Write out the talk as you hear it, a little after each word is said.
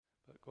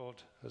God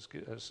has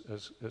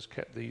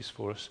kept these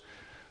for us.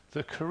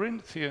 The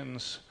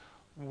Corinthians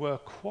were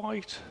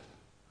quite,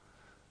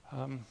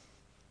 they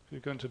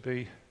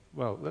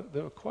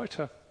were quite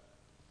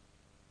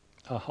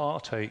a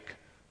heartache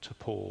to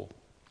Paul.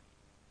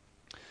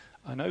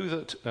 I know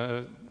that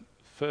the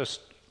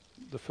first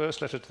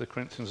letter to the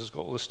Corinthians has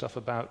got all this stuff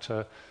about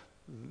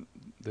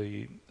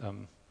the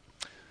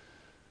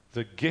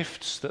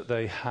gifts that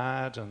they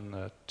had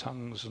and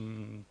tongues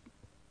and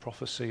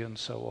prophecy and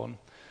so on.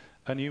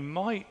 And you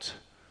might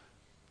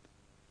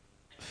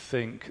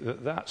think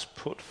that that's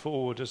put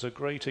forward as a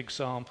great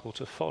example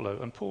to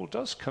follow. And Paul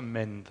does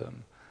commend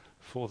them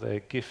for their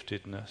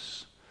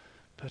giftedness.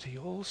 But he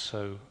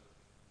also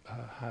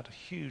had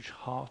huge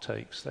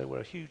heartaches. They were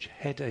a huge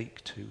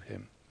headache to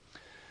him.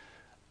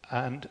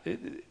 And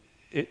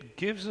it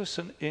gives us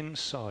an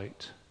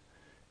insight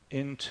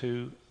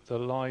into the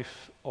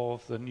life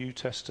of the New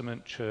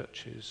Testament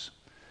churches.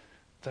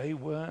 They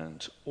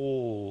weren't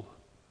all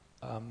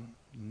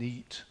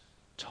neat,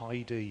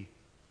 tidy,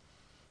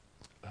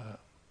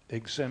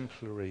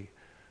 exemplary.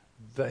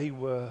 They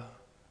were,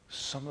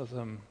 some of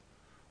them,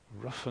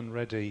 rough and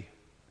ready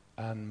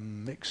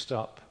and mixed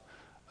up,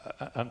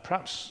 and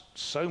perhaps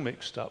so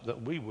mixed up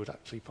that we would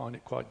actually find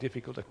it quite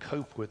difficult to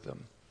cope with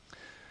them.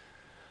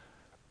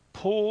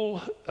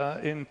 Paul,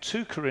 in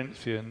 2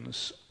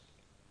 Corinthians,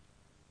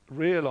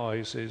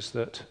 realizes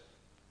that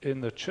in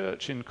the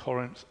church in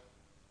Corinth,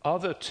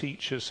 other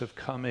teachers have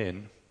come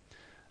in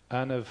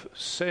and have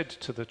said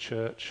to the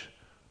church,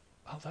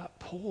 "Oh, that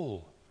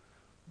Paul,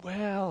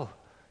 well,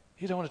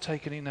 you don't want to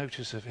take any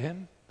notice of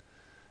him.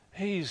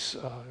 He's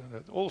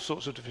all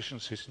sorts of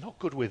deficiencies. Not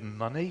good with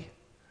money.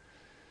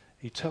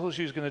 He tells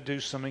you he's going to do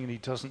something and he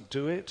doesn't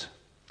do it.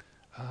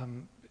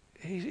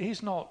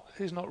 He's not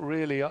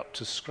really up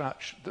to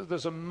scratch.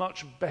 There's a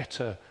much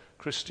better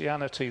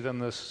Christianity than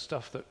the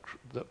stuff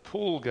that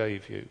Paul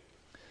gave you."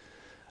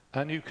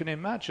 And you can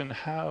imagine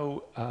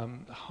how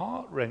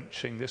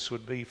heart-wrenching this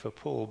would be for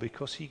Paul,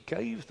 because he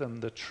gave them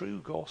the true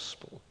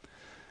gospel,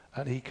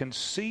 and he can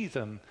see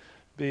them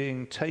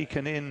being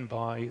taken in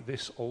by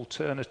this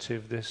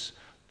alternative, this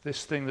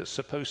thing that's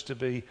supposed to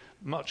be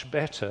much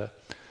better,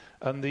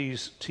 and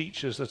these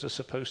teachers that are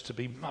supposed to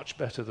be much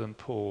better than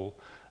Paul.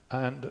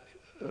 And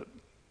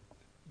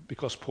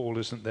because Paul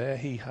isn't there,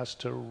 he has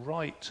to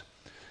write.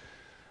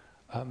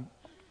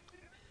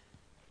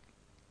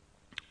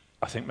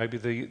 I think maybe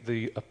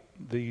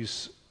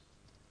these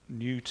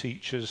new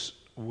teachers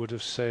would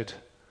have said,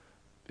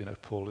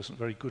 Paul isn't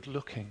very good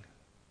looking.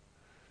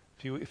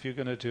 If you're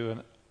going to do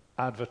an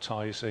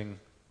advertising,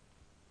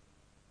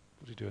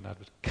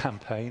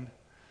 campaign,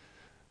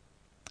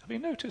 have you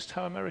noticed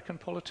how American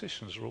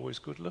politicians are always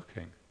good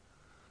looking?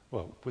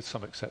 Well, with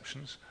some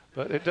exceptions,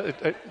 but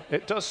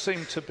it does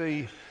seem to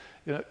be,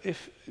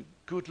 if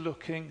good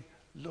looking,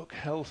 look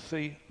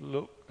healthy,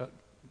 look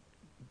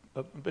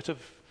a bit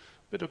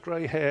of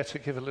grey hair to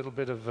give a little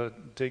bit of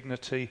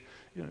dignity,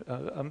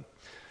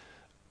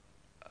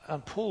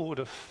 and Paul would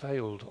have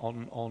failed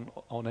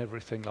on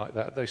everything like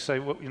that. They say,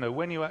 well,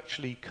 when you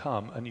actually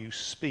come and you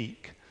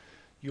speak,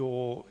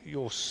 your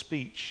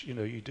speech,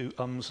 you do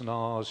ums and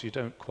ahs, you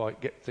don't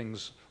quite get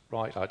things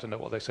right. I don't know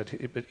what they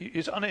said, but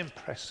it's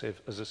unimpressive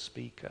as a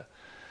speaker.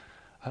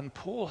 And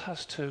Paul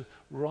has to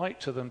write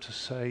to them to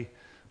say,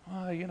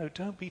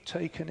 don't be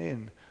taken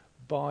in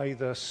by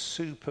the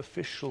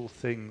superficial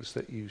things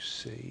that you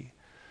see,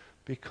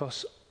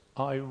 because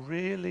I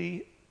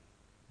really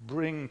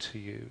bring to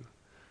you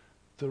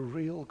the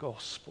real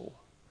gospel,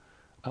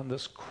 and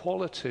there's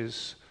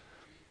qualities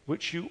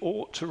which you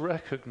ought to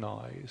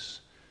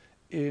recognize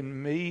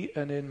in me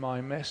and in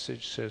my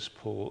message, says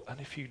Paul, and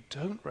if you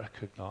don't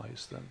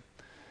recognize them,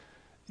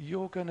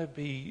 you're going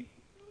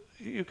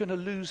to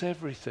lose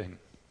everything.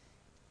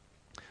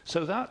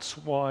 So that's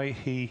why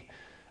he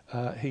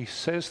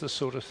says the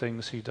sort of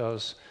things he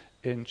does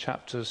in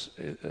chapters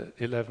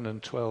 11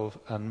 and 12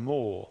 and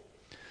more.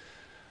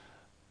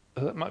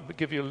 That might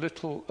give you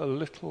a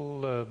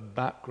little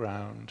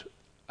background,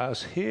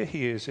 as here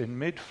he is in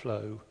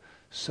mid-flow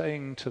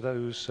saying to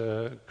those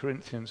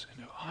Corinthians,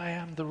 I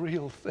am the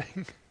real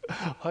thing.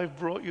 I've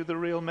brought you the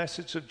real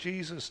message of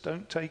Jesus.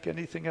 Don't take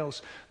anything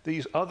else.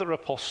 These other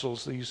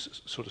apostles,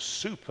 these sort of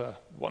super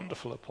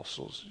wonderful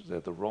apostles, they're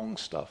the wrong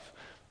stuff.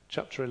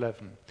 Chapter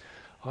 11.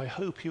 I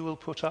hope you will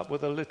put up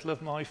with a little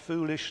of my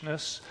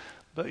foolishness,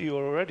 but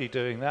you're already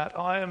doing that.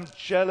 I am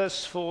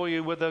jealous for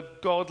you with a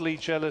godly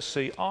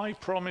jealousy. I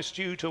promised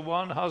you to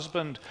one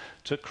husband,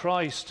 to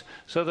Christ,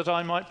 so that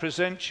I might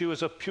present you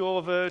as a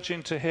pure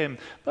virgin to him.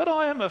 But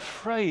I am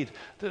afraid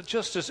that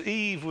just as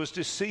Eve was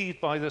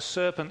deceived by the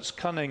serpent's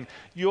cunning,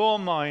 your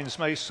minds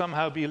may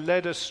somehow be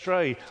led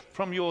astray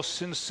from your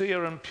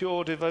sincere and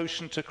pure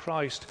devotion to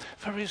Christ.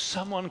 For if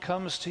someone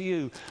comes to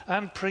you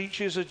and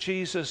preaches a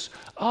Jesus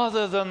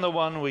other than the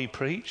one we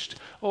preached,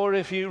 or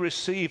if you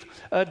receive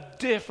a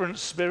different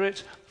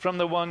spirit from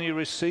the one you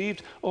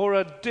received, or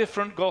a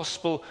different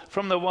gospel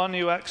from the one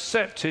you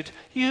accepted,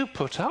 you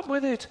put up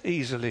with it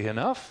easily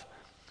enough.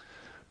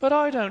 But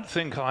I don't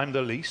think I'm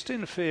the least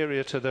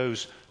inferior to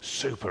those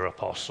super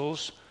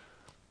apostles.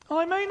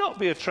 I may not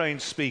be a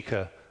trained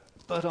speaker,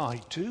 but I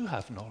do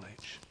have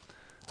knowledge.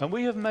 And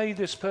we have made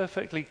this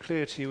perfectly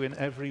clear to you in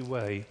every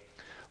way.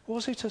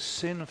 Was it a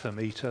sin for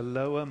me to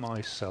lower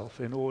myself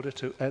in order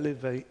to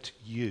elevate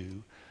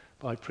you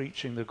by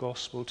preaching the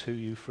gospel to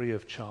you free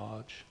of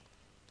charge?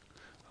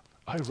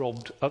 I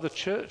robbed other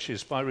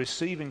churches by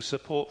receiving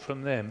support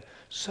from them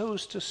so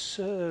as to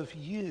serve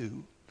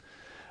you.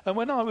 And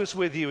when I was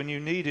with you and you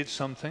needed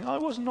something, I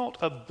was not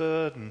a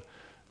burden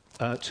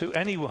to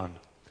anyone.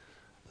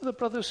 The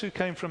brothers who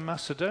came from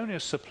Macedonia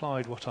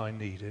supplied what I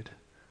needed.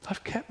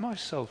 I've kept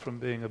myself from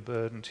being a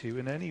burden to you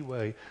in any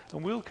way,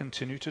 and will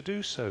continue to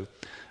do so.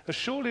 As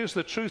surely as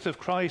the truth of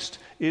Christ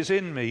is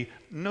in me,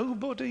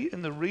 nobody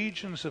in the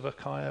regions of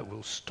Achaia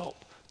will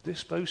stop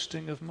this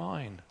boasting of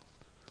mine.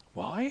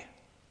 Why?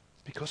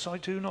 Because I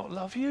do not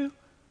love you?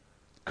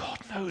 God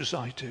knows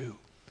I do.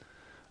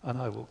 And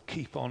I will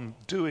keep on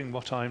doing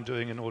what I'm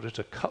doing in order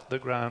to cut the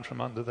ground from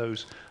under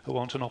those who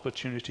want an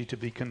opportunity to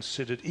be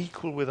considered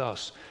equal with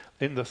us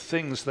in the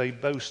things they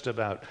boast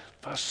about.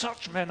 For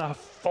such men are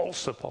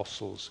false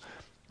apostles,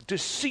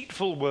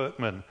 deceitful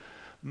workmen,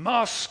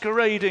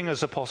 masquerading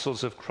as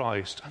apostles of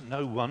Christ. And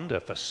no wonder,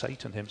 for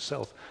Satan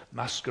himself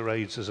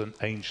masquerades as an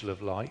angel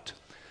of light.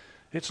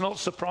 It's not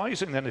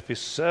surprising then if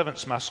his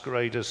servants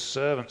masquerade as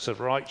servants of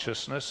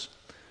righteousness.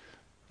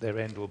 Their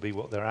end will be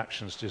what their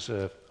actions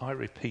deserve. I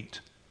repeat,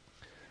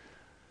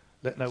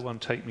 let no one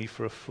take me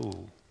for a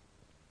fool.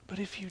 But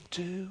if you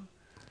do,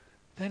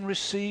 then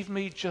receive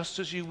me just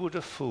as you would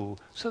a fool,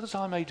 so that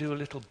I may do a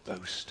little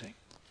boasting.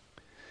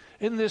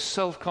 In this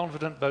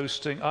self-confident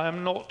boasting, I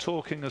am not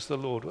talking as the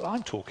Lord.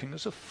 I'm talking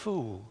as a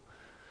fool.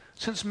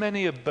 Since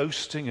many are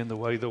boasting in the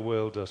way the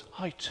world does,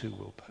 I too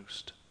will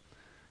boast.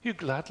 You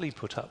gladly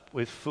put up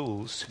with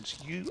fools,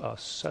 since you are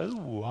so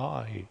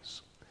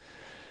wise.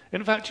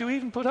 In fact, you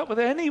even put up with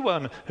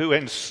anyone who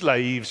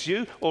enslaves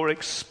you or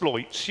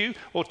exploits you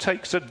or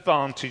takes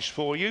advantage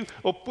for you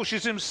or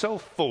pushes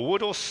himself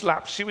forward or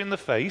slaps you in the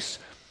face.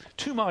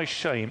 To my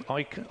shame,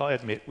 I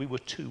admit we were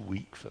too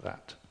weak for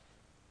that.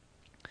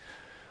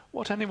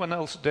 What anyone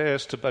else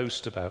dares to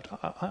boast about,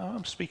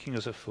 I'm speaking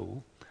as a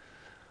fool,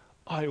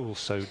 I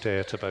also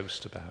dare to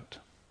boast about.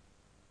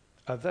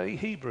 Are they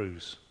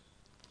Hebrews?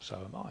 So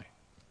am I.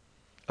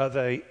 Are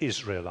they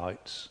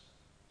Israelites?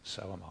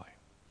 So am I.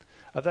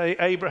 Are they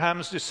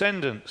Abraham's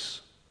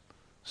descendants?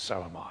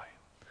 So am I.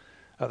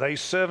 Are they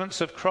servants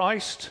of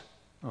Christ?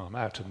 Oh, I'm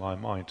out of my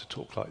mind to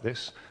talk like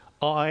this.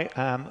 I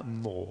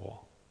am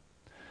more.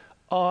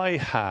 I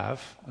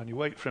have, and you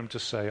wait for him to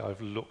say,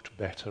 I've looked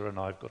better and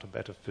I've got a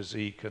better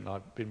physique and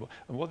I've been more,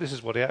 and this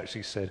is what he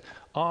actually said.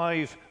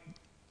 I've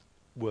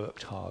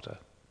worked harder.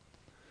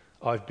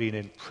 I've been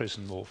in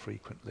prison more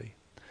frequently.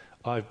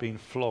 I've been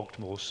flogged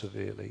more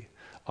severely.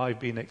 I've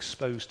been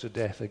exposed to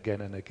death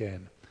again and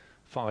again.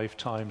 5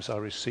 times I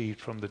received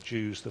from the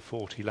Jews the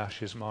 40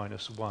 lashes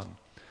minus 1.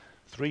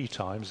 3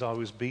 times I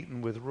was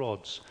beaten with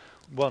rods.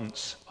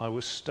 Once I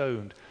was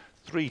stoned.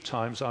 3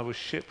 times I was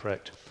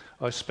shipwrecked.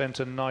 I spent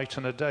a night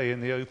and a day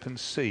in the open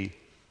sea.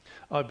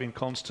 I've been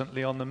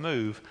constantly on the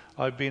move.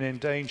 I've been in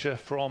danger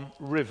from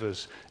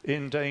rivers,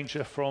 in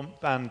danger from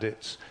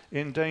bandits,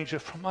 in danger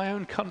from my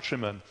own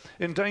countrymen,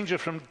 in danger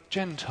from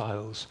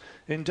Gentiles,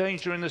 in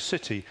danger in the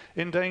city,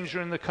 in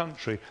danger in the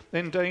country,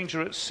 in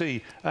danger at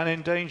sea, and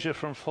in danger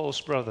from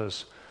false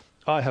brothers.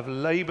 I have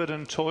labored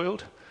and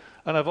toiled,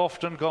 and have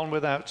often gone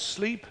without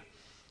sleep.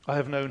 I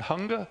have known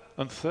hunger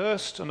and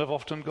thirst, and have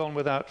often gone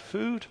without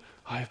food.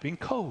 I have been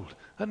cold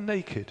and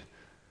naked.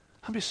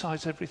 And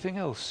besides everything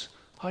else,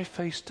 I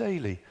face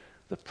daily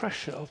the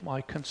pressure of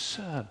my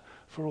concern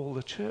for all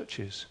the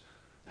churches.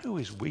 Who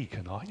is weak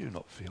and I do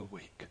not feel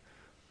weak?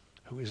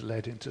 Who is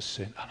led into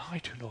sin and I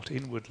do not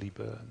inwardly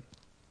burn?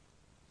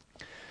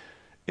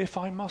 If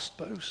I must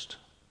boast,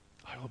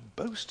 I will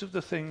boast of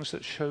the things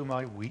that show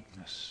my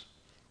weakness.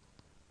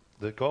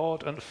 The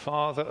God and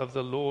Father of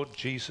the Lord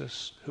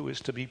Jesus, who is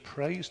to be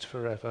praised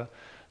forever,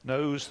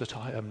 knows that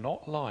I am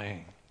not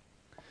lying.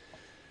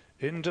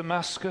 In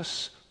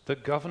Damascus, the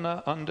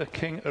governor under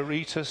King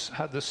Aretas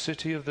had the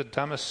city of the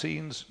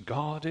Damascenes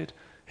guarded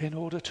in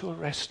order to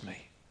arrest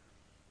me.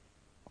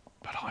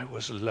 But I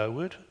was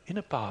lowered in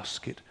a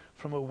basket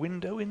from a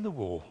window in the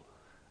wall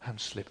and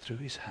slipped through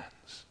his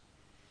hands.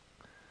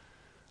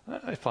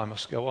 If I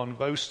must go on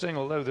boasting,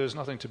 although there's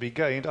nothing to be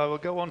gained, I will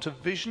go on to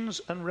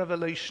visions and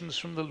revelations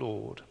from the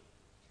Lord.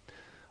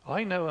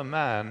 I know a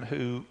man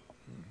who,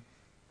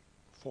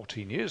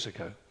 14 years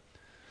ago,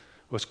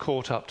 was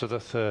caught up to the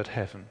 3rd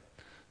heaven.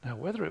 Now,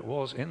 whether it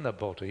was in the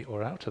body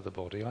or out of the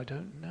body, I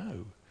don't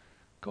know.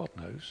 God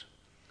knows.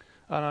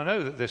 And I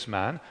know that this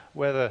man,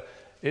 whether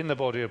in the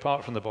body or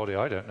apart from the body,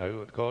 I don't know,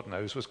 but God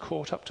knows, was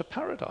caught up to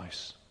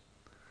paradise.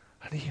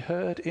 And he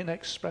heard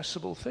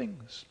inexpressible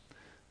things,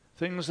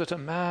 things that a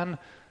man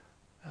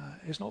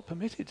is not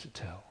permitted to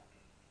tell.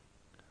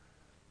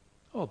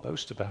 I'll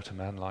boast about a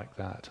man like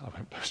that. I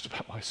won't boast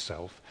about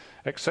myself,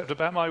 except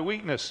about my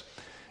weakness.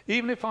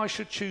 Even if I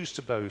should choose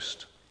to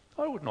boast,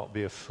 I would not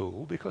be a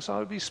fool, because I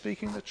would be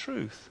speaking the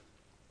truth.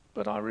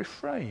 But I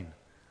refrain,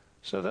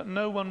 so that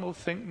no one will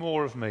think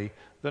more of me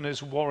than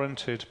is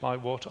warranted by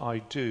what I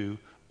do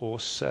or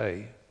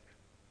say.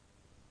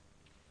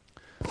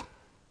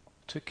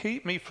 To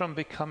keep me from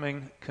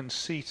becoming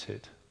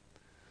conceited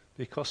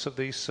because of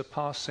these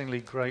surpassingly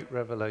great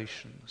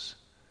revelations,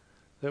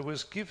 there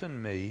was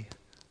given me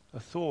a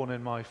thorn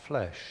in my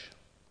flesh,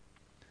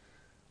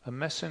 a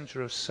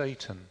messenger of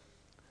Satan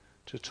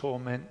to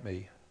torment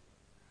me.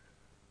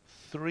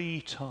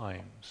 3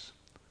 times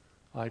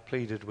I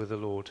pleaded with the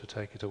Lord to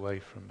take it away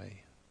from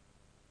me.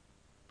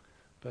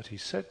 But he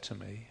said to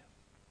me,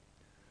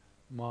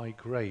 "My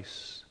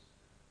grace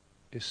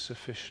is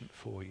sufficient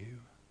for you,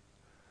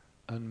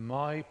 and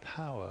my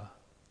power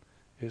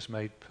is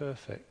made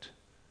perfect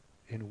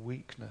in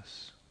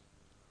weakness.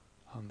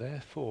 And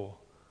therefore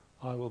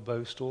I will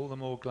boast all the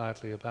more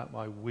gladly about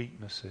my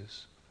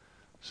weaknesses,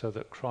 so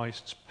that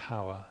Christ's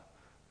power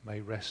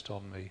may rest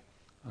on me."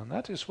 And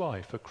that is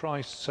why, for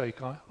Christ's sake,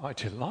 I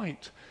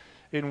delight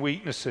in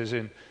weaknesses,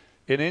 in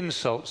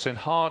insults, in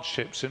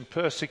hardships, in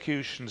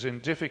persecutions, in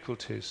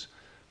difficulties.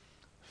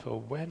 For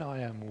when I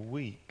am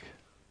weak,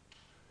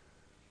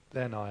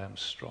 then I am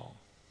strong.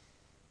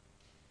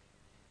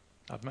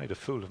 I've made a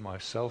fool of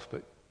myself,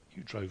 but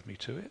you drove me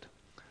to it.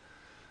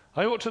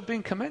 I ought to have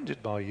been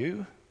commended by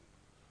you,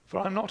 for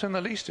I am not in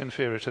the least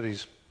inferior to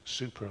these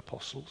super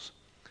apostles,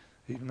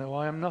 even though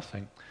I am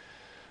nothing.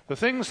 The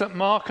things that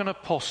mark an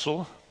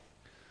apostle,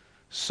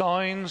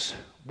 signs,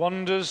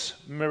 wonders,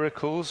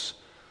 miracles,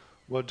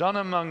 were done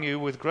among you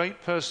with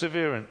great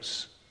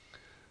perseverance.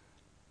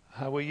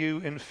 How were you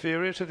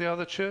inferior to the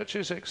other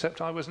churches,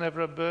 except I was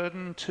never a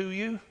burden to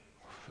you?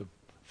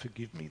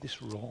 Forgive me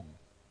this wrong.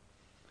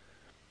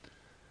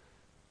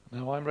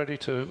 Now I'm ready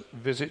to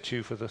visit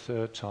you for the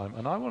 3rd time,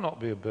 and I will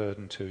not be a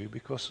burden to you,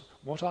 because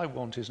what I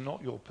want is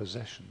not your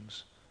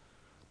possessions,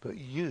 but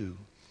you.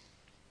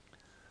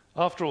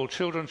 After all,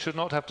 children should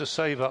not have to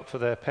save up for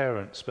their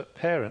parents, but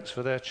parents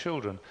for their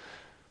children.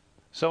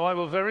 So I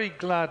will very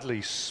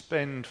gladly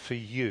spend for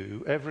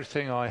you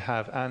everything I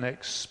have, and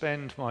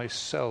expend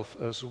myself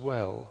as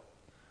well.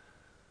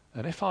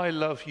 And if I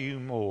love you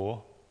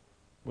more,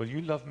 will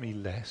you love me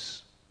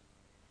less?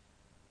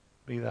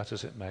 Be that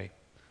as it may.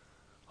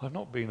 I've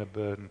not been a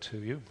burden to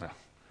you. Now,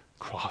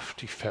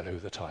 crafty fellow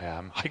that I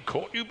am, I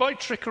caught you by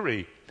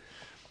trickery.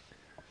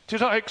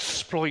 Did I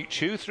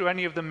exploit you through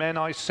any of the men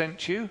I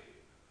sent you?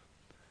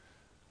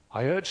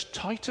 I urged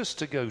Titus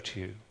to go to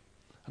you,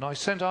 and I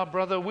sent our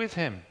brother with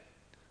him.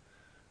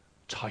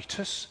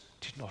 Titus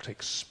did not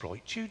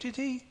exploit you, did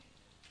he?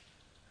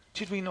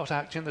 Did we not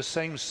act in the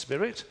same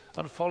spirit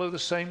and follow the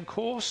same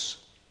course?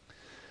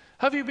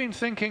 Have you been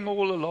thinking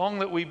all along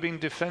that we've been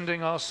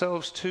defending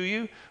ourselves to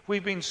you?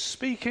 We've been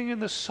speaking in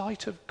the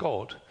sight of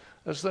God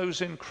as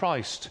those in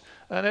Christ,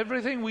 and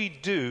everything we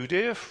do,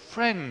 dear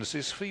friends,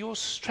 is for your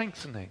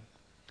strengthening.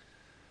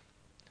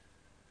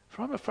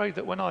 For I'm afraid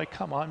that when I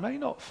come, I may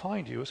not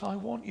find you as I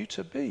want you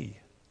to be,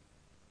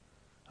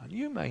 and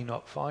you may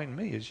not find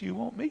me as you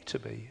want me to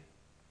be.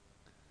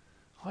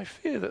 I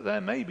fear that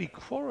there may be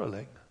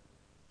quarreling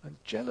and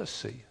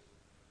jealousy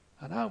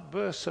and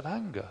outbursts of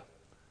anger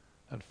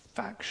and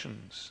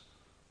factions,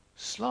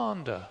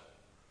 slander,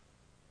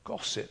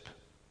 gossip,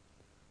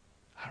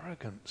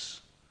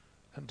 arrogance,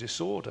 and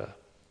disorder.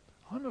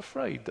 I'm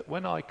afraid that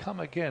when I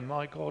come again,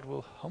 my God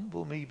will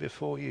humble me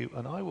before you,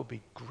 and I will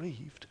be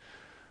grieved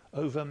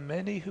over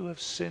many who have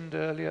sinned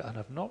earlier and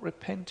have not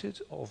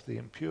repented of the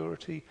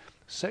impurity,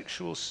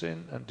 sexual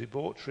sin, and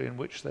debauchery in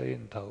which they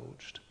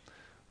indulged.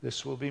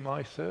 This will be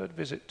my 3rd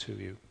visit to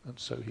you. And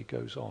so he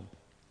goes on.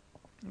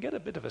 You get a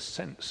bit of a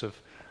sense of,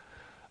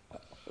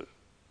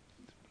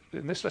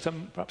 in this letter,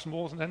 perhaps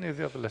more than any of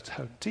the other letters,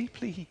 how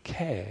deeply he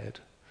cared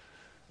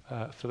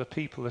for the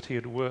people that he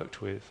had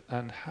worked with,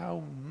 and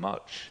how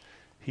much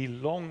he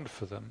longed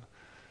for them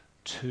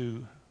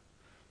to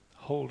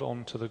hold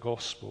on to the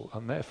gospel,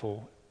 and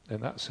therefore, in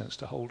that sense,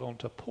 to hold on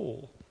to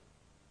Paul.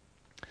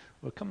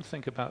 We'll come to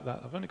think about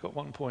that. I've only got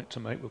one point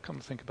to make. We'll come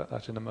to think about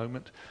that in a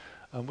moment.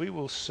 And we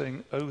will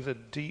sing, "Oh, the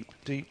deep,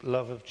 deep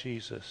love of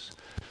Jesus."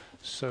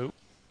 So,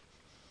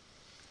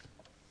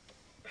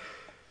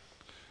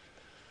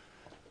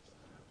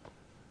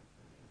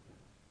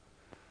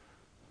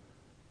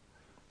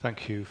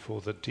 thank you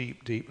for the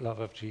deep, deep love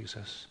of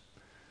Jesus.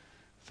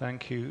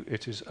 Thank you.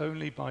 It is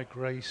only by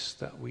grace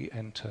that we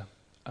enter,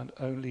 and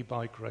only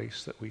by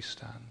grace that we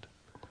stand.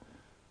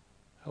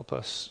 Help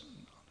us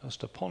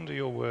to ponder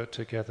your word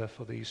together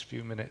for these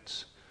few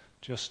minutes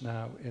just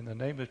now. In the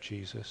name of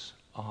Jesus,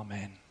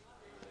 amen.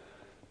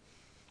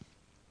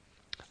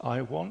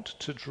 I want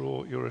to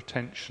draw your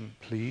attention,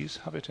 please,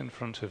 have it in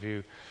front of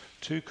you,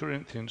 2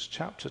 Corinthians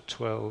chapter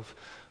 12,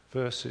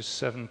 verses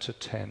 7 to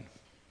 10.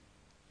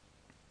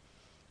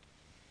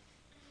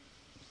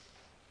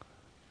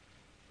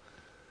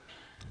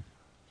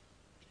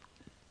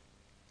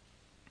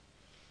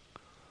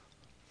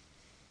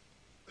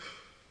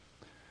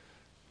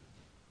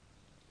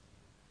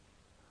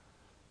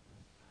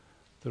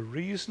 The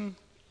reason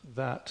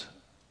that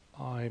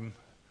I'm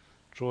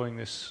drawing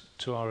this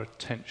to our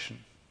attention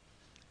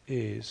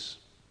is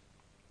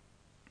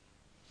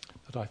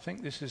that I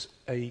think this is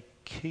a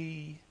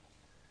key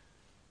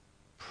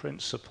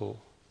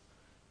principle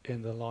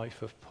in the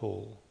life of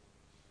Paul.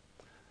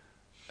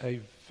 A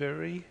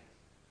very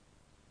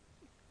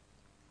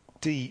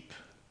deep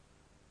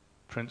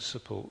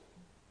principle,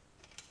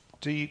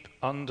 deep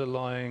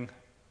underlying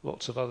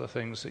lots of other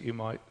things that you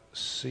might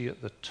see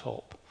at the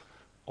top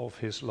of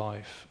his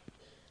life.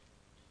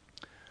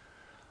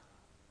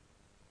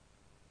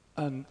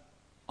 And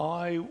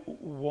I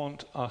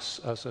want us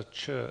as a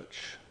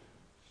church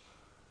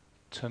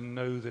to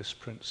know this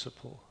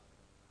principle,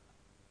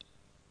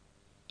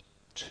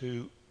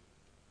 to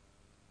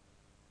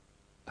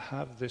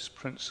have this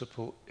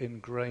principle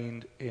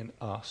ingrained in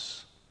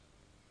us.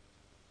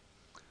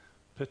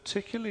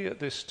 Particularly at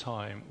this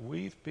time,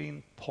 we've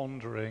been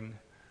pondering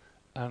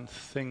and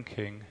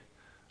thinking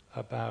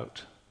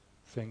about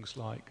things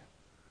like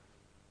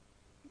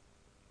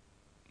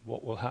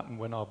what will happen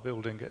when our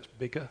building gets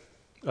bigger.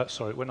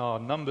 When our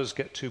numbers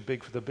get too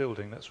big for the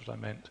building, that's what I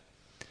meant.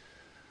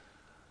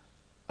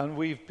 And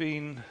we've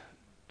been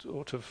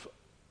sort of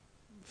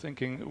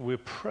thinking, we're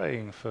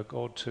praying for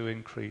God to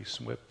increase,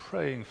 and we're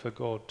praying for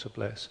God to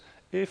bless.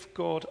 If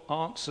God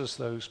answers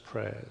those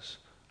prayers,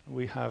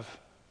 we have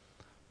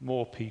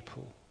more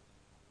people,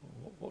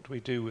 what do we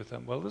do with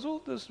them? Well,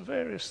 there's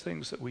various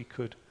things that we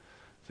could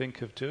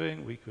think of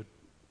doing. We could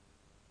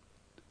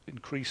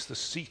increase the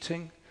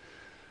seating.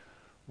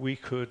 We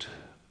could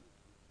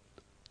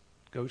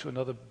go to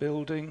another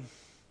building.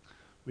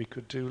 We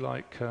could do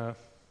like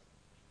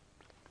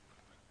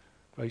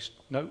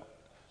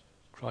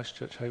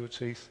Christchurch, Hayward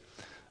Heath,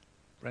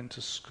 rent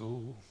a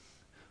school.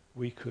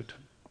 We could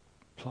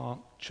plant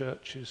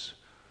churches.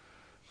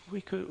 I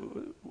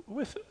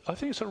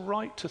think it's a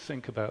right to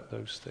think about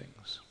those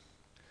things,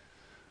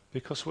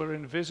 because we're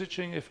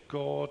envisaging if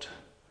God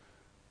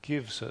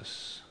gives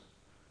us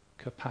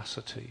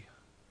capacity,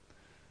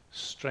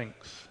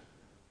 strength,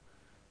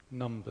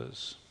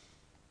 numbers.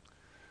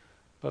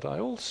 But I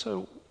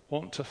also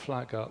want to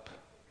flag up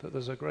that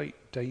there's a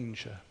great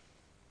danger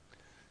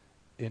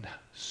in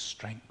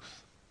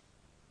strength.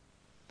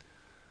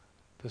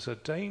 There's a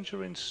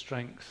danger in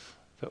strength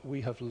that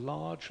we have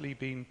largely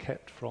been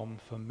kept from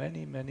for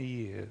many, many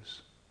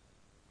years.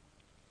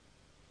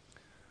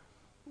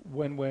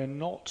 When we're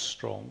not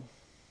strong,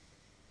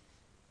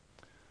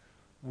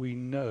 we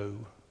know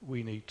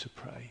we need to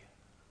pray.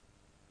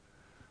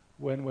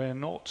 When we're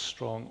not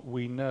strong,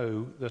 we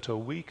know that a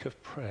week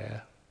of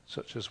prayer,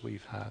 such as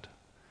we've had,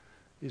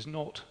 is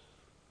not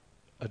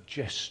a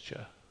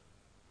gesture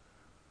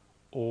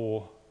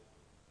or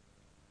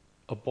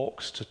a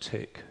box to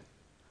tick,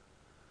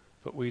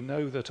 but we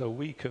know that a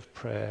week of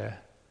prayer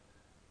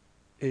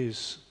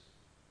is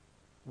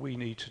we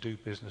need to do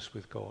business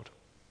with God.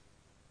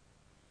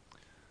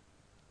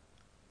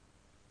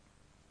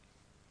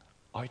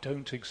 I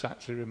don't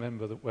exactly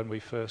remember that when we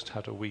first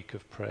had a week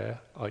of prayer.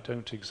 I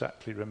don't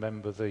exactly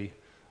remember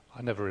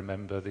I never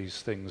remember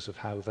these things of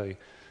how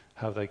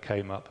they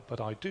came up, but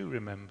I do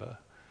remember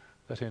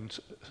that in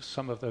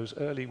some of those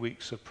early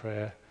weeks of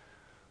prayer,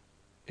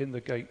 in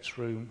the Gates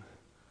room,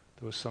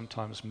 there was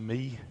sometimes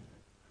me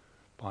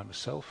by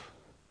myself.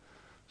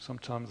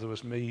 Sometimes there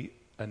was me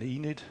and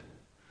Enid.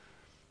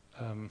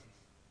 Can't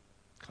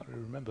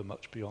really remember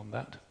much beyond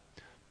that.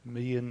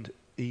 Me and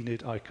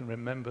Enid. I can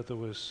remember there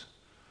was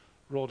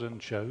Rod and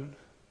Joan.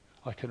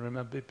 I can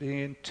remember being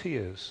in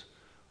tears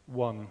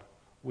one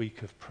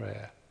week of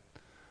prayer.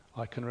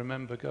 I can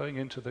remember going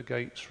into the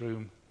Gates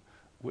room,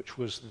 which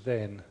was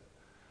then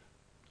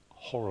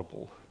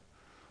horrible,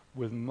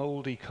 with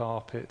mouldy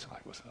carpet.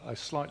 I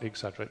slightly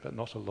exaggerate, but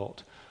not a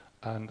lot,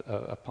 and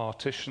a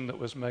partition that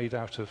was made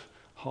out of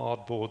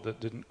hardboard that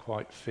didn't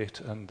quite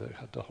fit, and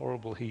had the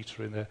horrible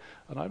heater in there.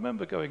 And I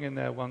remember going in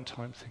there one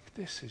time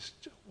thinking,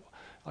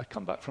 I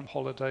come back from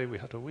holiday, we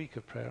had a week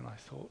of prayer, and I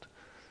thought,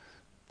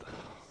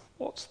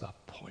 what's the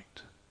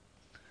point?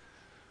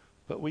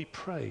 But we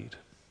prayed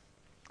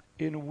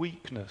in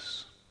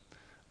weakness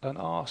and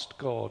asked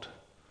God,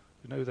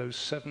 those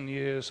 7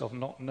 years of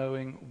not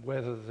knowing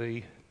whether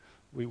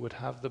we would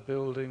have the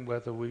building,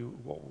 what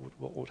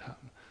would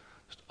happen.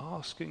 Just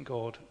asking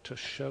God to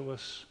show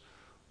us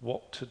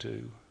what to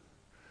do.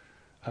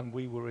 And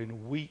we were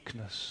in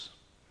weakness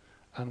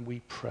and we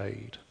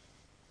prayed.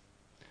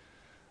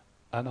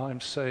 And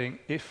I'm saying,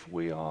 if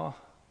we are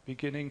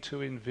beginning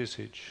to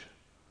envisage,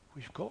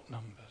 we've got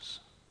numbers,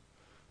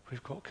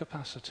 we've got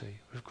capacity,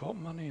 we've got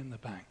money in the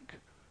bank,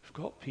 we've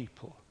got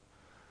people,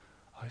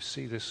 I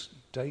see this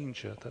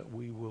danger that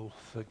we will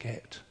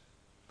forget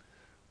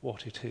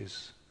what it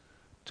is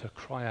to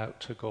cry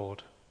out to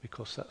God,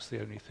 because that's the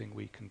only thing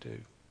we can do.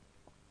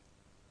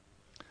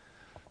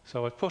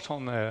 So I put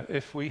on there,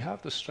 if we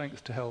have the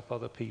strength to help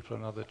other people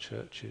and other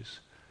churches,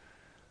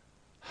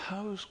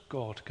 how's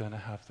God going to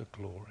have the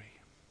glory?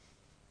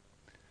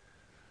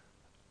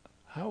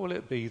 How will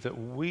it be that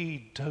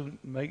we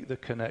don't make the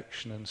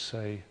connection and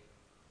say,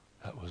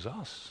 that was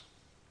us?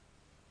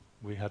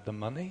 We had the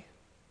money,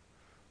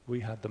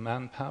 we had the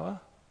manpower,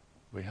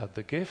 We had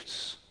the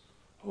gifts.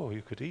 Oh,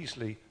 you could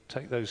easily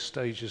take those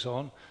stages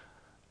on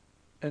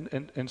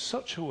in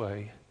such a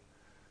way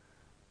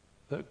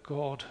that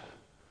God,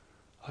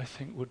 I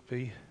think, would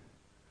be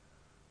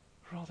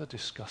rather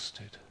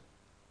disgusted.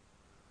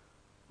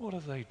 What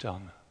have they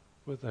done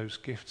with those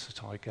gifts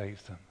that I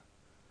gave them?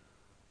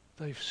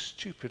 They've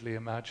stupidly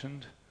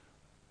imagined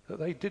that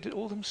they did it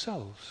all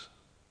themselves.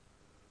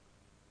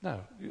 Now,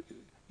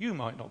 you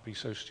might not be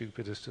so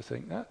stupid as to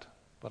think that,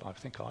 but I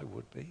think I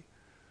would be.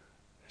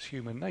 It's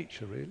human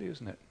nature, really,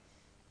 isn't it?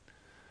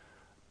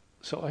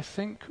 So I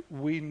think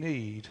we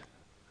need,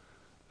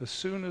 as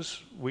soon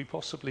as we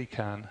possibly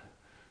can,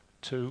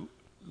 to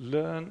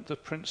learn the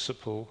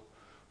principle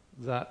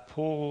that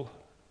Paul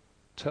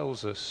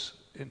tells us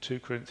in 2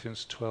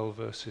 Corinthians 12,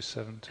 verses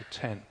 7 to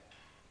 10.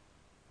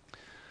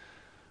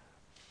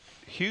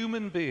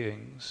 Human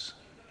beings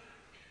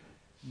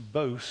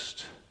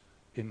boast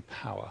in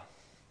power,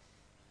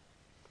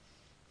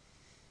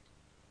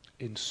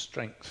 in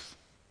strength,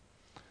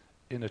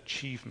 in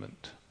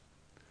achievement.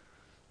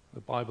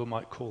 The Bible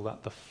might call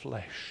that the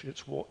flesh.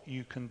 It's what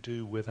you can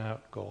do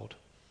without God.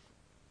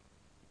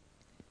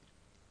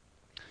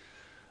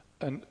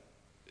 And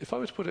if I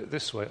was to put it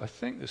this way, I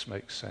think this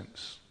makes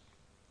sense.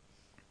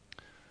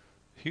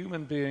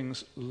 Human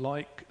beings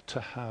like to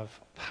have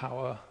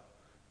power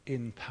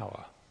in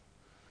power.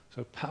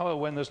 So power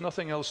when there's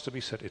nothing else to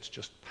be said, it's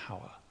just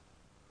power.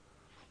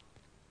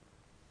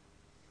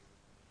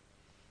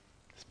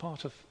 It's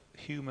part of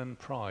human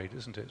pride,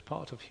 isn't it? It's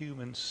part of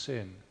human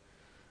sin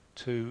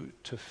to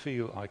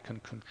feel I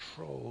can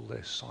control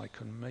this, I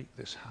can make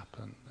this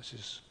happen.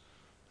 It's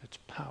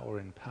power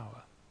in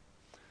power.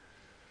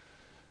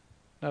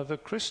 Now the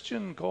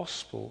Christian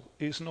gospel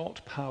is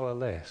not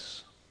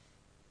powerless.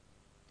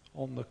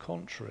 On the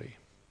contrary,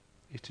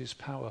 it is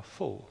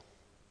powerful.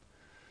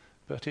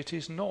 But it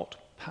is not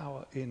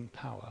power in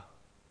power.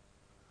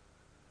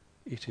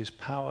 It is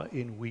power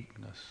in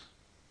weakness.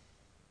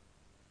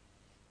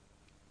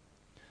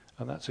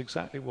 And that's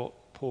exactly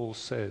what Paul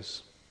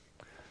says.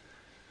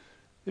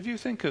 If you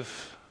think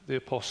of the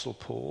Apostle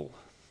Paul,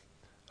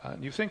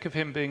 and you think of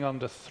him being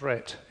under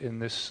threat in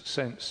this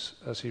sense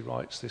as he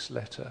writes this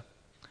letter,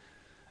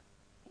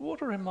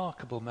 what a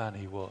remarkable man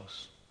he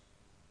was.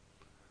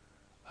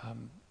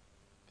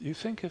 You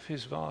think of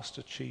his vast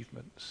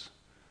achievements.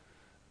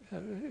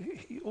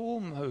 He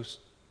almost,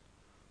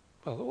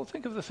 well,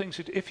 think of the things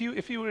he did.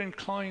 If you were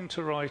inclined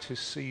to write his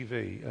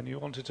CV and you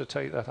wanted to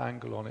take that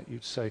angle on it,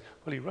 you'd say,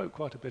 well, he wrote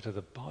quite a bit of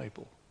the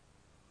Bible.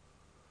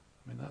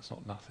 I mean, that's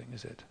not nothing,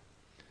 is it?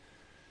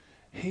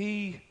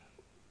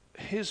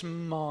 His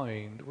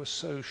mind was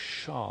so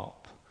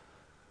sharp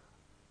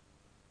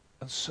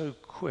and so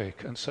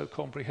quick and so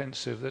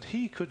comprehensive that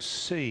he could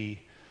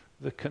see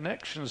the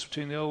connections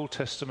between the Old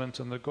Testament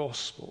and the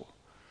Gospel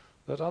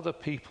that other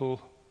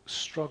people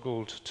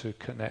struggled to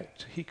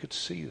connect. He could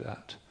see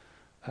that,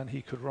 and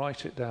he could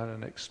write it down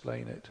and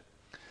explain it.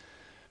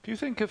 If you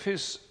think of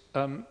his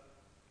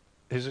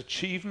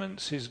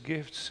achievements, his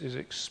gifts, his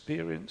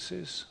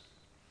experiences,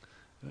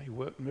 he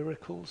worked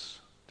miracles.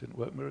 Didn't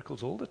work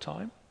miracles all the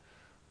time,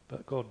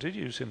 but God did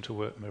use him to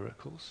work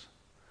miracles.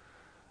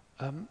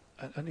 And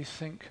you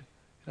think,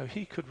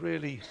 he could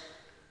really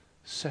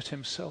set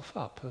himself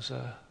up as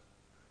a...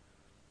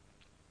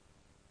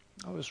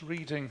 I was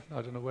reading,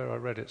 I don't know where I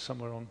read it,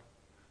 somewhere on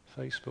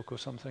Facebook or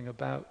something,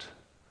 about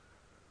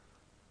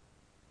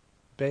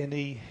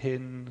Benny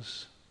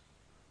Hinn's,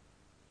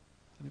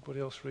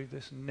 anybody else read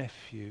this?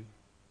 Nephew.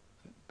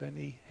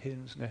 Benny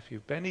Hinn's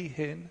nephew. Benny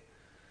Hinn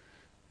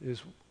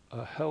is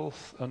a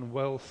health and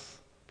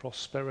wealth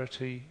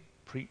prosperity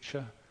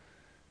preacher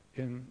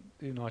in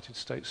the United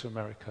States of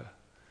America.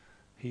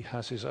 He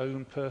has his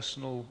own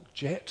personal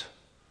jet.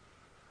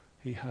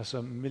 He has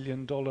 $1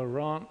 million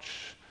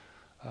ranch.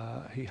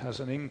 He has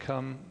an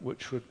income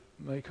which would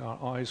make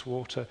our eyes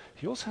water.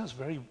 He also has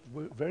very,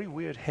 very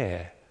weird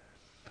hair.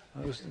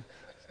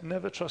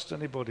 Never trust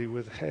anybody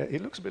with hair. He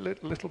looks a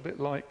little bit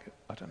like,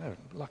 I don't know,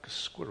 like a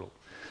squirrel.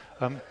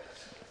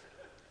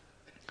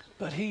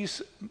 But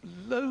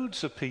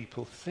loads of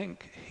people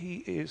think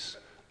he is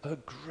a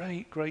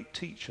great, great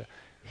teacher.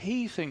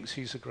 He thinks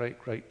he's a great,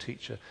 great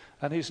teacher.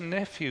 And his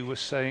nephew was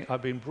saying,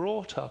 I've been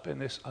brought up in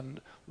this, and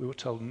we were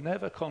told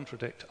never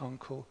contradict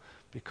Uncle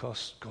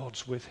because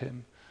God's with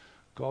him.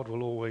 God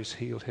will always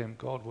heal him.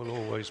 God will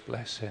always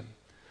bless him.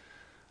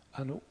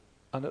 And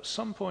at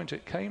some point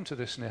it came to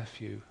this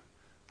nephew,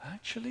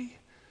 actually,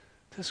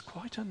 there's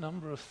quite a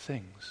number of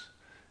things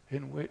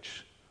in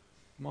which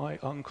my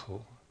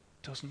uncle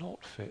does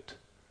not fit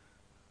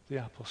the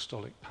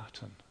apostolic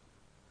pattern.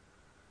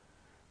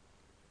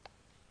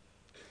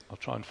 I'll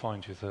try and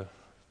find you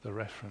the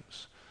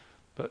reference.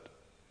 But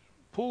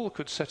Paul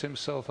could set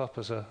himself up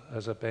as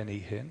a Benny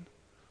Hinn,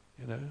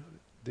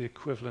 the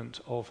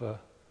equivalent of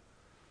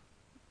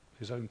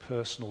his own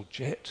personal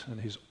jet and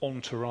his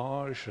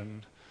entourage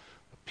and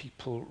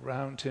people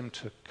round him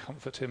to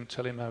comfort him,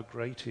 tell him how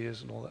great he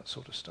is and all that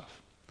sort of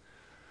stuff.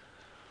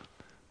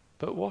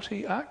 But what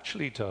he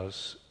actually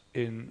does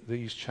in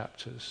these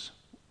chapters,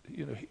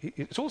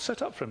 It's all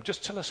set up for him.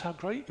 Just tell us how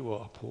great you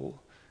are, Paul.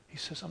 He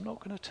says, I'm not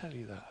going to tell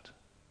you that,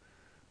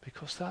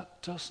 because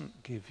that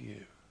doesn't give you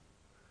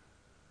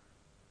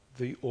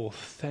the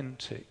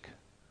authentic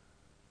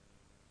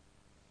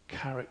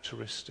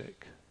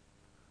characteristic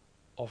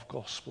of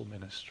gospel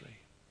ministry.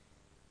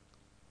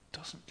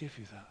 Doesn't give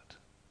you that.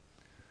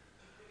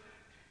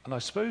 And I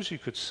suppose you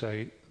could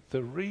say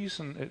the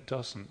reason it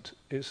doesn't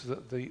is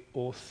that the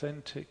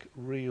authentic,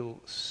 real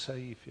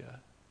Saviour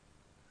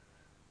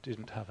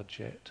didn't have a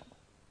jet.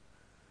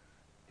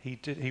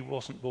 He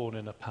wasn't born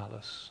in a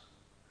palace.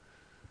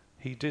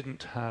 He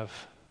didn't have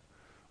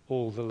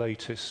all the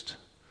latest,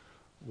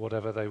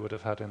 whatever they would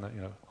have had in the,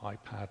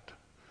 iPad,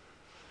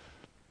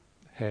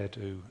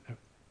 hairdo.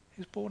 He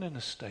was born in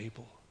a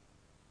stable.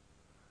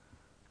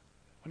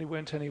 When he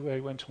went anywhere,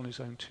 he went on his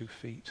own 2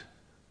 feet.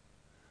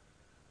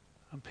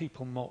 And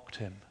people mocked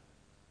him.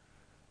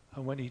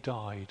 And when he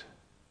died,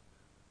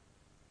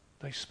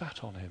 they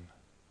spat on him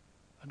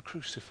and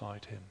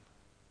crucified him.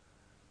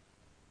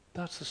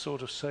 That's the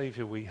sort of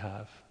Saviour we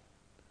have.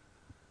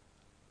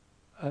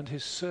 And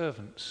his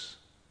servants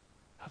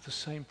have the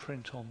same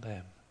print on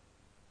them.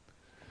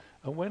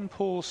 And when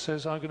Paul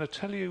says, I'm going to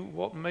tell you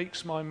what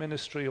makes my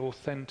ministry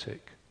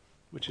authentic,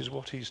 which is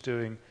what he's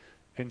doing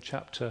in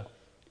chapter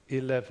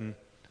 11,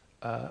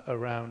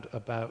 around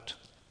about,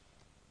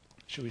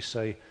 shall we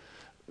say,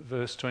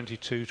 verse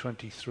 22,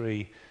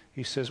 23,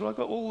 he says, well, I've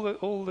got all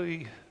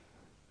the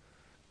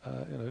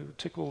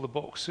tick all the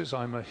boxes.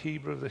 I'm a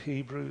Hebrew of the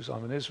Hebrews.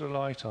 I'm an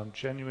Israelite. I'm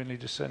genuinely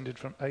descended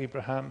from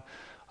Abraham.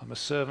 I'm a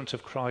servant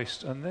of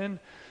Christ. And then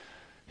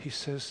he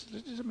says,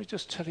 let me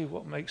just tell you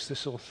what makes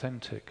this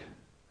authentic.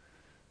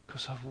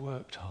 Because I've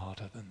worked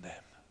harder than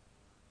them.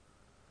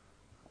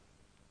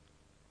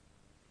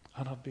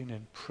 And I've been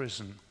in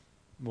prison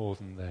more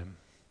than them.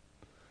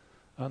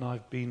 And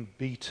I've been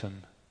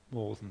beaten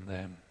more than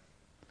them.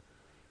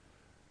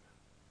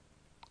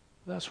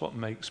 That's what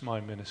makes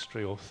my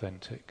ministry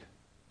authentic,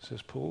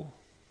 says Paul.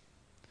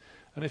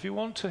 And if you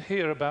want to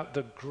hear about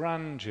the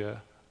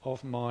grandeur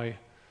of my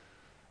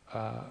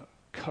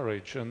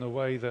courage and the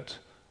way that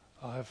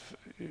I've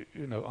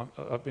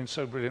been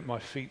so brilliant my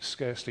feet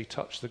scarcely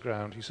touch the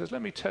ground, he says,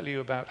 let me tell you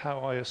about how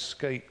I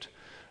escaped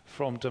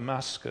from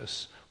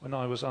Damascus when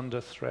I was under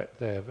threat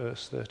there,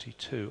 verse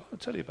 32. I'll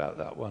tell you about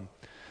that one.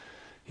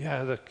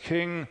 Yeah, the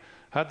king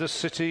had the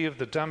city of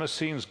the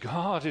Damascenes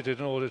guarded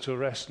in order to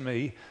arrest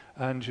me,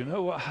 and you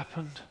know what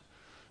happened?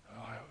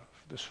 I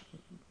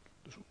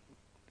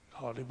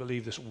hardly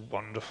believe this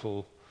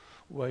wonderful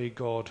way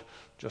God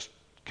just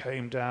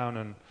came down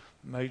and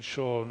made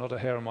sure not a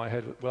hair on my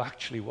head. Well,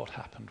 actually what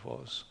happened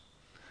was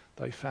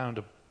they found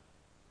a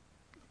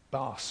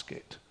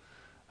basket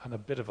and a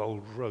bit of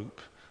old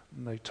rope,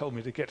 and they told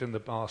me to get in the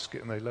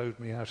basket, and they lowered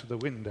me out of the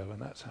window,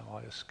 and that's how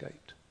I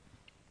escaped.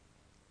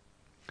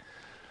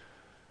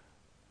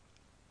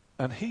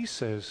 And he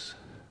says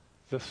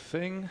the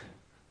thing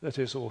that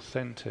is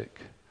authentic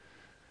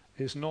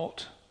is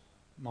not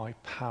my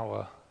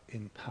power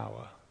in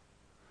power.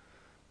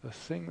 The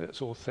thing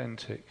that's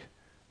authentic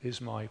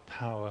is my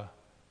power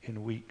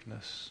in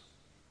weakness.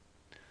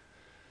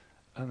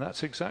 And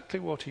that's exactly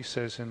what he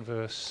says in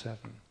verse 7.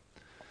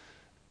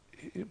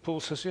 Paul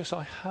says, yes,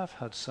 I have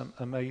had some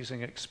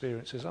amazing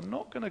experiences. I'm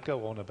not going to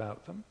go on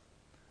about them.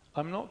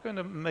 I'm not going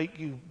to make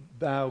you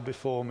bow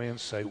before me and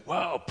say,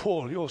 wow,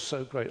 Paul, you're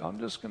so great. I'm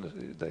just going to,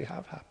 they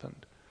have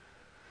happened.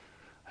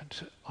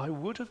 And I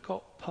would have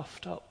got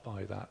puffed up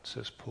by that,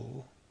 says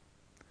Paul.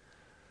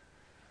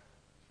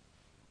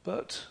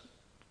 But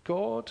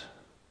God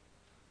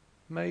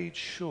made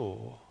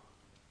sure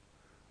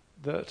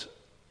that,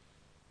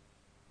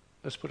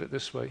 let's put it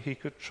this way, he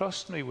could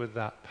trust me with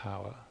that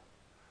power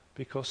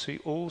because he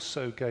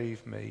also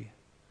gave me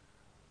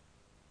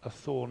a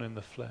thorn in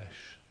the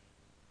flesh.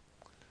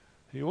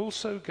 He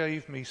also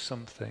gave me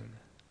something.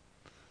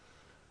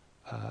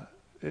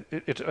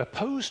 It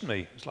opposed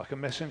me. It's like a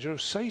messenger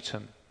of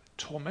Satan. It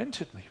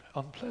tormented me.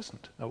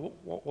 Unpleasant. Now,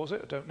 what was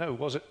it? I don't know.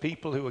 Was it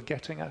people who were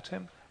getting at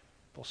him?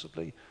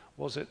 Possibly.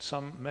 Was it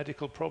some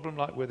medical problem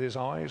like with his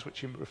eyes,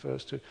 which he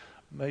refers to?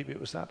 Maybe it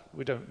was that.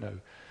 We don't know.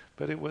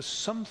 But it was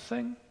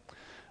something.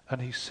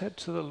 And he said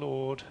to the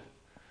Lord,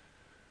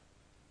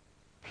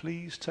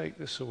 please take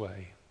this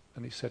away.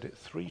 And he said it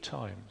 3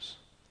 times.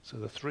 So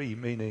the 3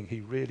 meaning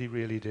he really,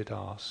 really did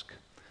ask.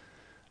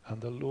 And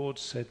the Lord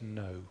said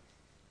no.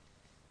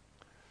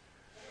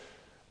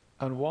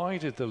 And why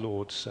did the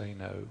Lord say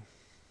no?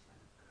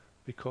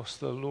 Because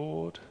the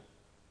Lord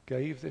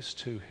gave this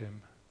to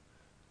him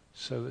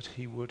so that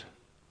he would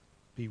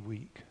be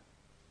weak.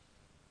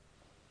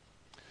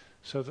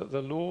 So that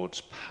the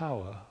Lord's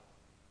power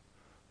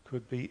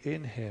could be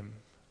in him,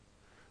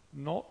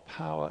 not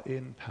power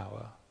in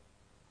power,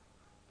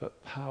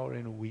 but power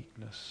in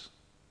weakness.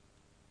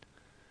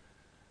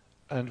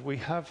 And we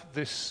have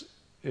this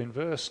in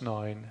verse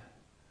 9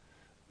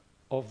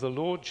 of the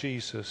Lord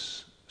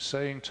Jesus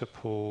saying to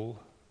Paul,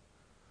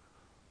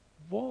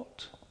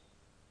 what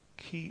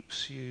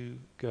keeps you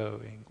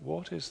going?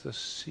 What is the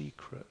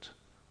secret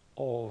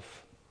of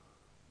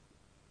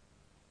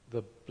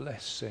the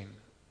blessing,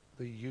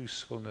 the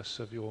usefulness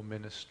of your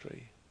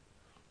ministry.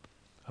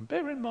 And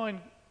bear in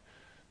mind,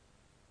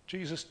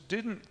 Jesus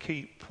didn't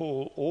keep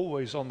Paul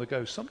always on the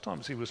go.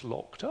 Sometimes he was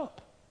locked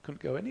up,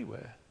 couldn't go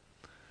anywhere.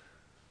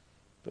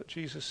 But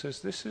Jesus says,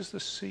 this is the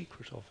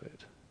secret of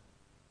it.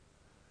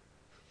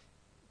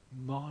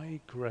 My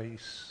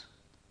grace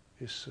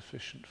is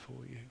sufficient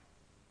for you.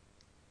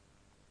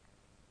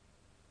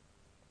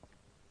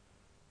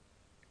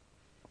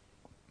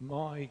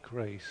 My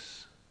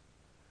grace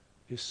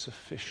is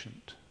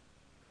sufficient.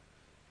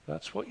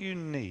 That's what you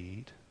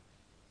need.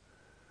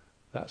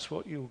 That's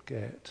what you'll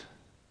get.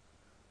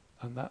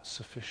 And that's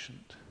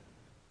sufficient.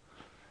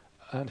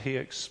 And he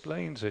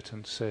explains it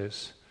and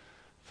says,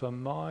 for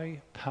my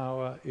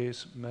power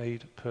is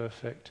made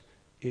perfect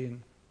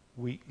in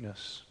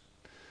weakness.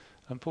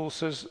 And Paul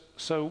says,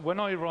 so when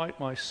I write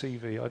my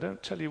CV, I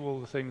don't tell you all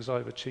the things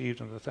I've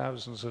achieved and the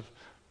thousands of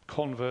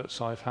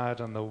converts I've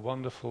had and the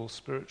wonderful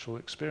spiritual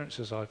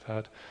experiences I've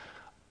had.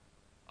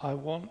 I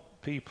want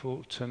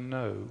people to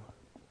know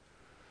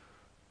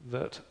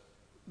that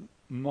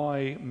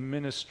my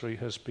ministry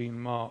has been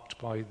marked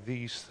by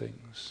these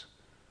things: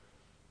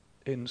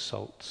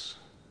 insults,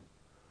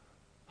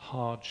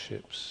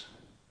 hardships,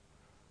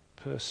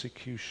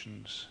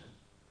 persecutions,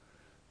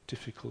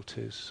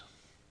 difficulties.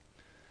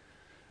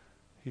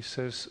 He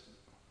says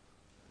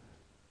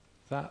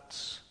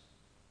that's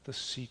the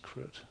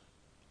secret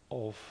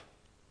of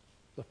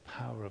the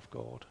power of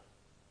God.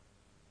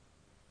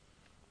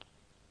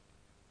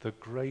 The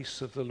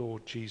grace of the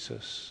Lord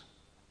Jesus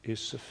is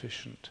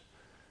sufficient,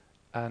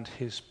 and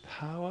his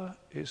power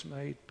is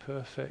made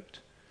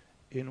perfect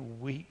in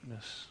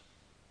weakness.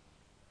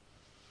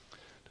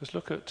 Just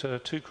look at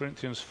 2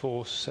 Corinthians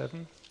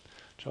 4:7,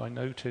 which I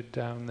noted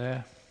down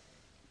there.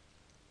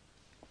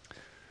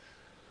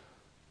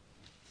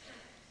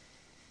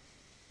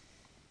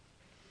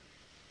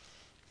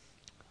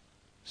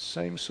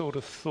 Same sort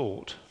of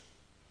thought,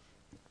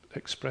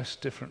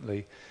 expressed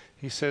differently.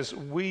 He says,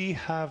 we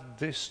have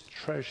this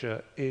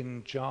treasure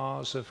in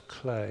jars of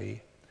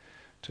clay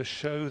to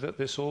show that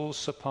this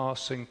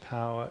all-surpassing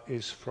power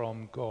is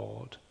from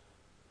God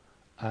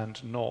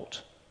and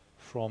not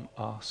from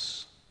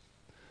us.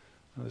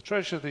 And the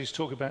treasure that he's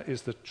talking about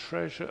is the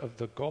treasure of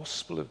the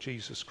gospel of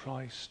Jesus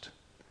Christ.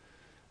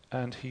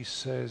 And he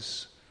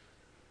says,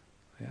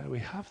 yeah, we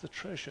have the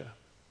treasure,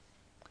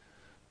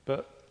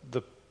 but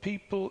the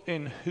people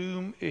in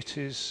whom it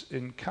is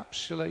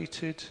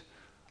encapsulated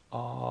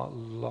are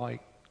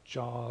like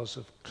jars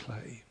of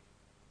clay.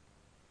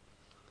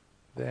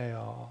 They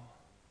are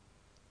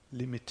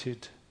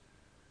limited,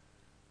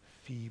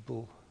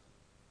 feeble,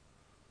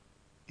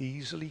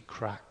 easily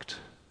cracked,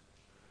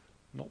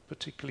 not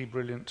particularly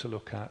brilliant to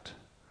look at,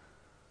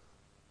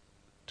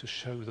 to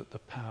show that the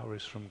power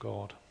is from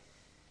God.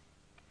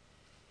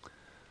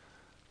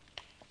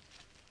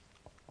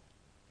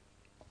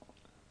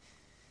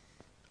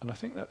 And I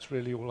think that's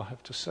really all I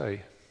have to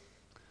say.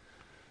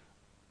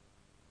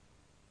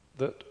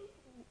 That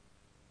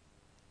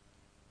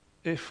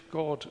if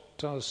God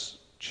does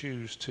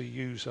choose to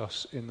use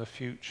us in the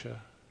future,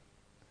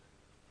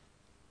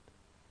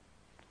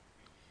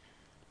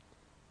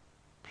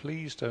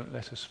 please don't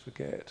let us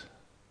forget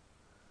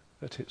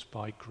that it's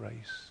by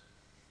grace.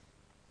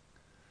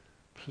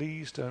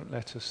 Please don't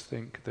let us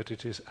think that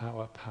it is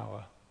our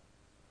power.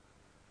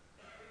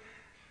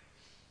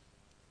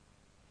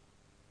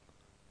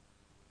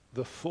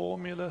 The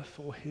formula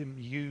for him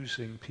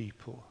using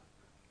people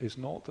is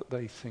not that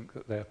they think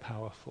that they're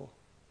powerful,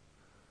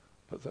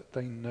 but that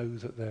they know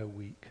that they're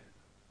weak.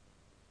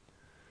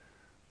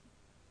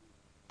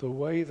 The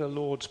way the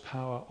Lord's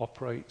power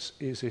operates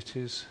is it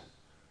is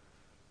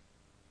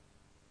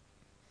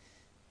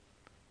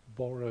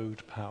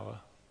borrowed power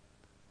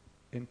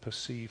in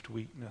perceived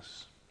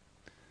weakness.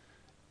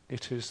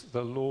 It is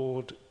the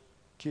Lord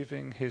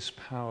giving his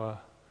power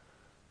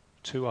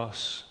to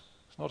us.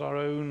 It's not our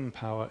own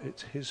power,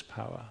 it's his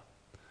power,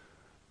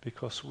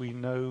 because we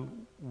know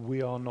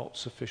we are not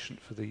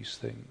sufficient for these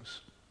things.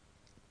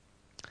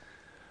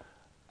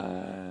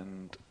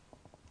 And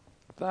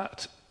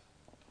that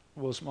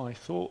was my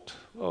thought.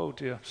 Oh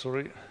dear,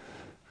 sorry.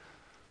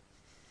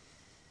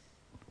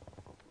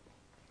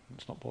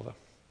 Let's not bother.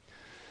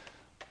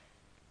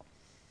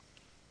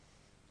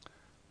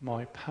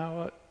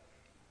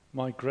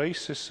 My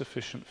grace is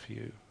sufficient for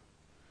you.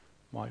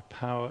 My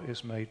power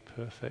is made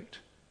perfect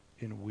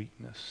in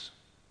weakness.